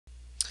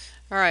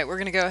Alright, we're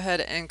going to go ahead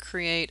and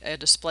create a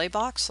display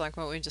box like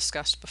what we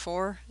discussed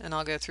before, and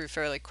I'll go through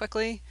fairly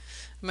quickly.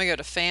 I'm going to go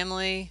to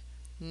Family,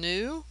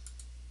 New,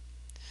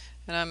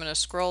 and I'm going to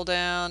scroll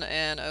down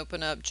and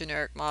open up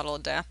Generic Model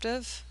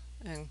Adaptive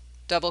and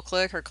double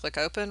click or click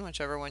open,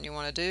 whichever one you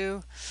want to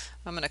do.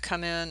 I'm going to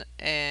come in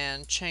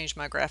and change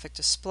my graphic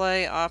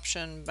display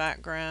option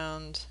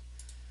background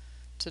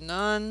to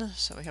none,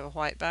 so we have a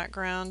white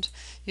background.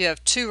 You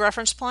have two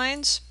reference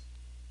planes,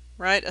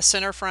 right? A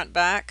center front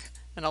back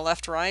and a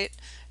left right,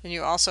 and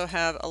you also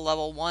have a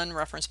level 1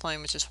 reference plane,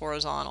 which is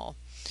horizontal.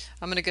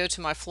 I'm going to go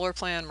to my floor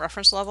plan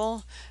reference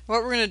level.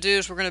 What we're going to do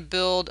is we're going to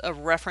build a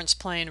reference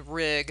plane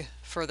rig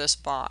for this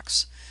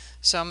box.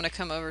 So I'm going to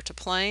come over to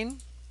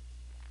plane,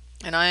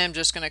 and I am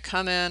just going to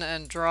come in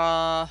and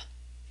draw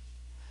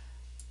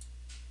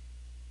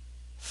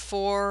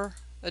 4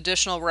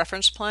 additional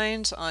reference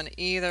planes on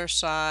either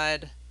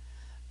side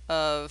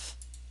of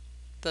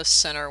the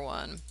center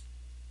one.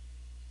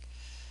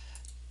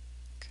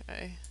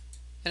 Okay.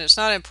 And it's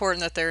not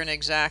important that they're in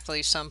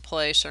exactly some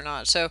place or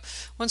not. So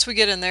once we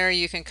get in there,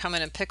 you can come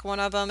in and pick one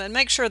of them and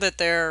make sure that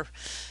they're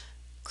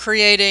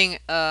creating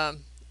a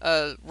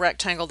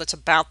rectangle that's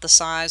about the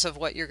size of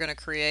what you're going to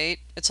create.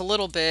 It's a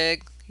little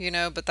big,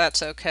 but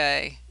that's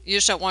okay. You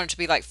just don't want it to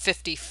be like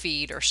 50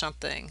 feet or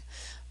something.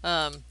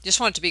 You just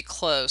want it to be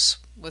close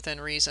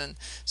within reason.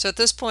 So at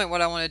this point, what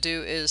I want to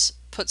do is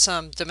put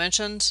some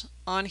dimensions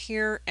on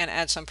here and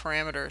add some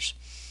parameters.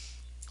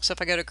 So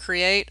if I go to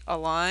Create,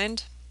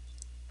 Aligned,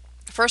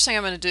 the first thing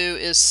I'm going to do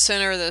is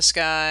center this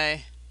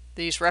guy,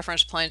 these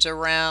reference planes,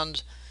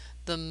 around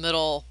the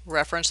middle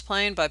reference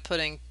plane by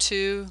putting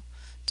 2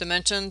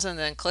 dimensions and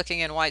then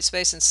clicking in white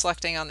space and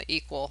selecting on the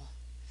equal.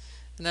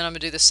 And then I'm going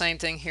to do the same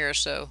thing here.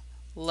 So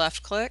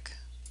left click,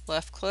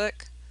 left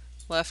click,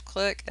 left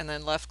click, and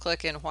then left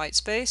click in white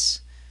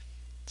space.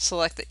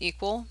 Select the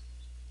equal.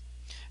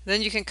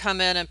 Then you can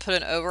come in and put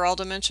an overall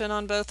dimension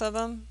on both of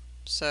them.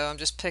 So I'm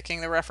just picking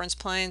the reference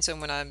planes,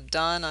 and when I'm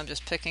done, I'm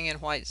just picking in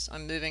white,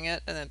 I'm moving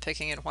it and then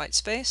picking in white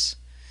space.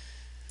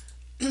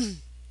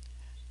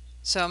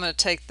 So I'm going to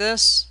take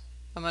this,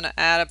 I'm going to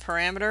add a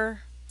parameter,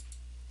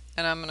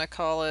 and I'm going to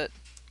call it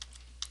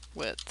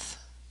width.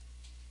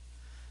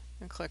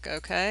 And click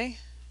OK.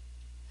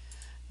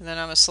 And then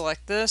I'm going to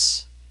select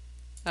this,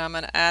 and I'm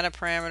going to add a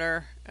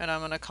parameter, and I'm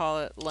going to call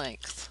it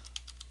length.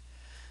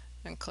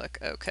 And click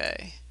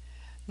OK.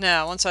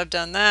 Now, once I've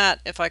done that,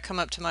 if I come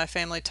up to my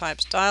Family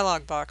Types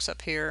dialog box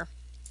up here,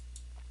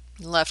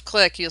 left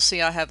click, you'll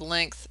see I have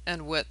length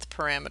and width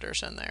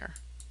parameters in there.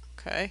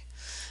 Okay.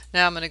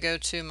 Now I'm going to go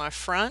to my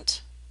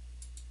front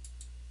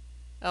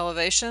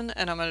elevation,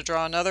 and I'm going to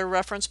draw another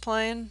reference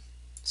plane.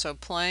 So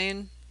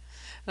plane,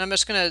 and I'm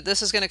just going to,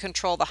 this is going to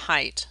control the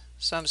height.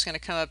 So I'm just going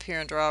to come up here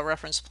and draw a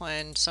reference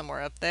plane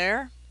somewhere up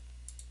there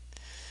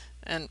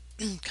and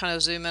kind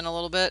of zoom in a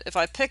little bit. If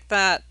I pick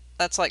that,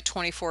 that's like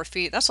 24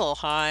 feet. That's a little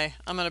high.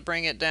 I'm going to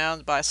bring it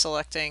down by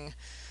selecting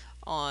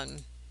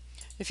on,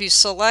 if you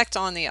select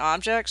on the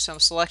object, so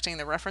I'm selecting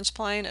the reference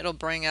plane, it'll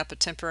bring up a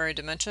temporary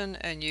dimension,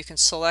 and you can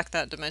select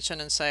that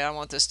dimension and say I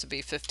want this to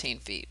be 15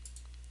 feet,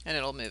 and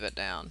it'll move it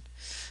down.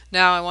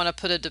 Now I want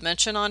to put a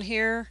dimension on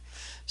here,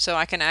 so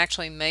I can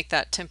actually make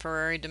that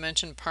temporary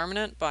dimension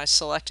permanent by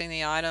selecting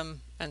the item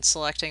and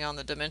selecting on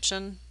the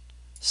dimension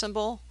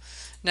symbol.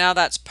 Now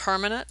that's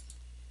permanent.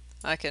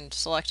 I can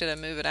select it and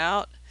move it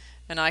out,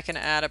 and I can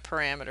add a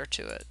parameter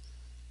to it.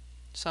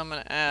 So I'm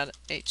going to add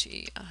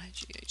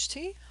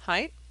height,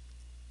 height.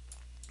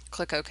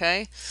 Click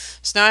OK.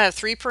 So now I have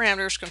 3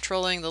 parameters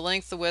controlling the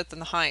length, the width,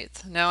 and the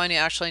height. Now I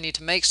actually need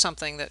to make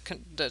something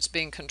that's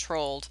being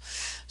controlled.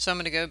 So I'm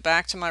going to go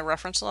back to my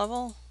reference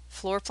level,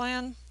 floor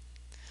plan.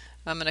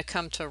 I'm going to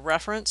come to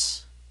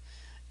Reference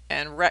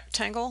and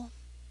Rectangle.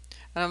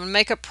 And I'm going to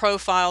make a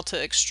profile to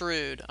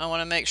Extrude. I want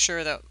to make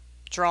sure that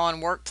Draw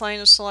on Work Plane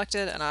is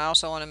selected, and I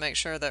also want to make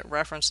sure that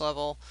Reference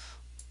Level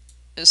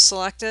is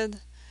selected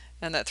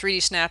and that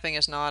 3D Snapping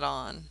is not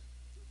on.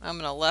 I'm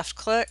going to left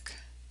click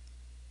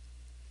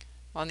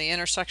on the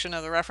intersection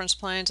of the reference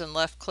planes and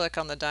left click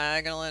on the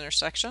diagonal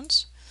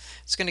intersections.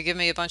 It's going to give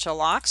me a bunch of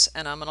locks,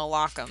 and I'm going to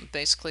lock them,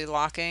 basically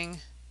locking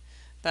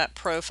that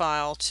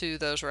profile to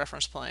those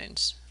reference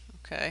planes.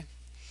 Okay.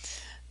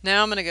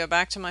 Now I'm going to go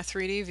back to my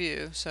 3D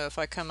view. So if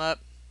I come up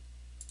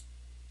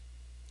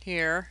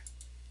here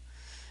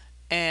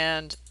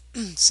and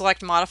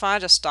select Modify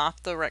to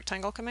stop the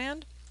rectangle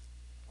command,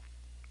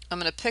 I'm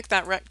going to pick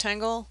that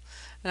rectangle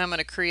and I'm going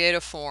to create a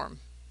form.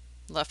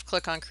 Left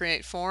click on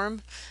Create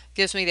Form.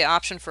 Gives me the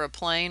option for a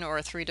plane or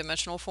a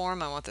 3-dimensional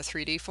form. I want the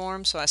 3D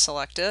form, so I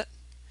select it,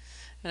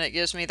 and it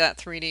gives me that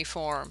 3D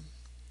form.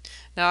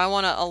 Now I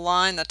want to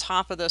align the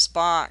top of this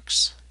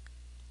box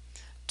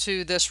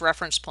to this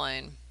reference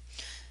plane.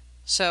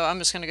 So I'm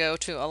just going to go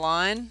to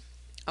Align.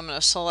 I'm going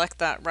to select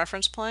that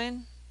reference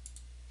plane.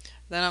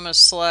 Then I'm going to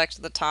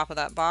select the top of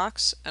that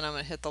box, and I'm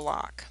going to hit the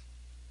lock.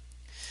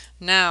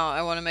 Now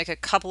I want to make a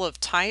couple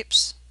of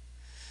types.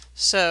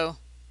 So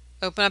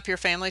open up your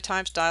Family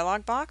Types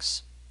dialog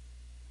box,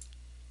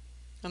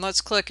 and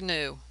let's click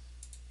New.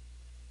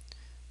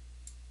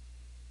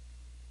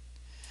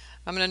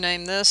 I'm going to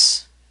name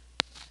this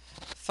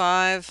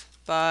 5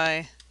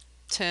 by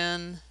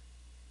 10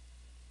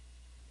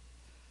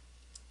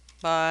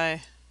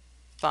 by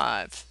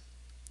 5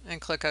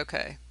 and click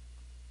OK.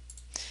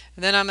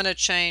 And then I'm going to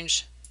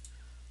change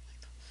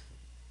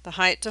the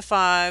height to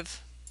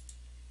 5,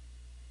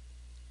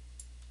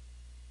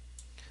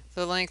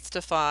 the length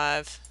to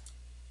 5,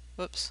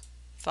 whoops,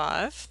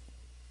 5,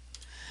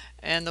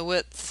 and the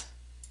width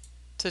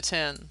to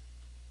 10.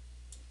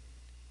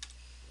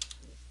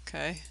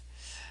 Okay.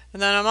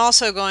 And then I'm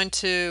also going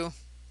to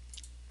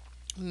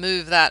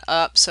move that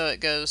up so it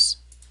goes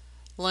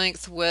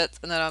length, width,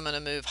 and then I'm going to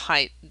move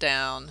height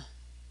down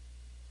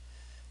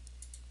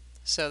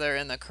so they're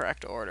in the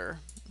correct order.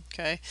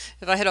 Okay.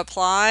 If I hit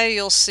apply,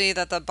 you'll see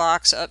that the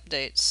box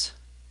updates.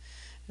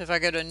 If I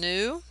go to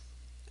new,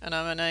 and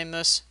I'm going to name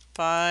this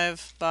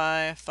 5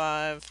 by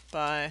 5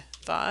 by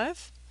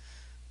 5,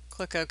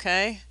 click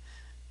OK,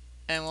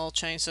 and we'll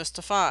change this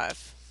to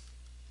 5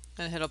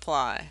 and hit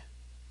apply.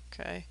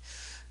 Okay.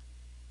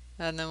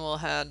 And then we'll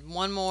add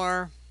one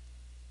more,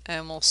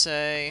 and we'll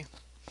say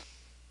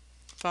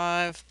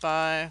 5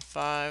 by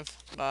 5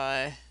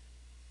 by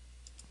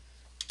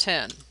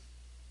 10.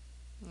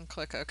 And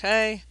click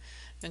OK,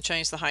 and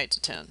change the height to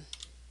 10,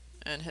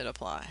 and hit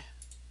apply.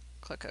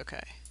 Click OK.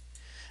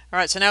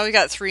 Alright, so now we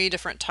got 3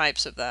 different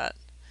types of that.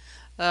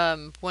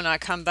 When I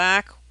come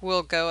back,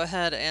 we'll go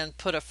ahead and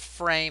put a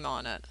frame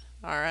on it.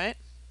 Alright.